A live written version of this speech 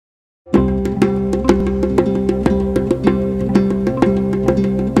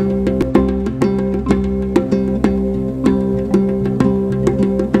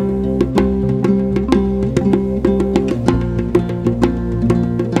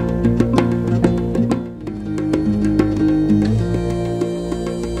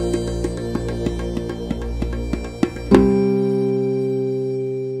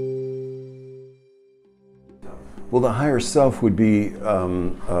self would be,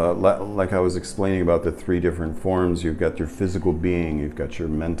 like I was explaining about the three different forms. You've got your physical being, you've got your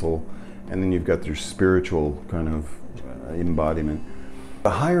mental, and then you've got your spiritual kind of embodiment.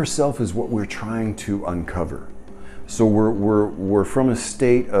 The higher self is what we're trying to uncover. So we're from a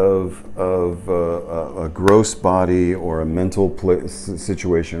state of a gross body or a mental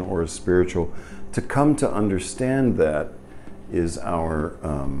situation or a spiritual. To come to understand that is our,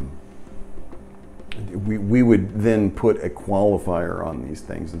 we would then put a qualifier on these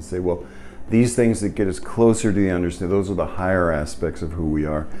things and say, well, these things that get us closer to the understanding, those are the higher aspects of who we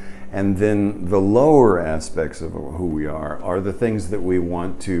are. And then the lower aspects of who we are the things that we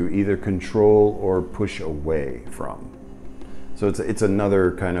want to either control or push away from. So it's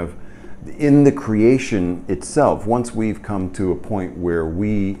another kind of, in the creation itself, once we've come to a point where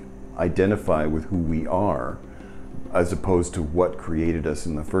we identify with who we are, as opposed to what created us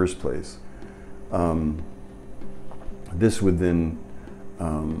in the first place, this would then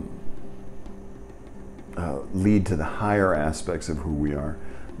lead to the higher aspects of who we are.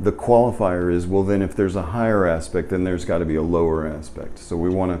 The qualifier is, well, then if there's a higher aspect, then there's got to be a lower aspect. So we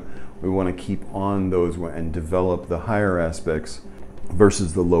want to keep on those and develop the higher aspects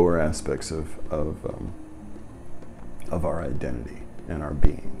versus the lower aspects of our identity and our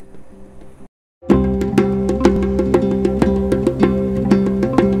being.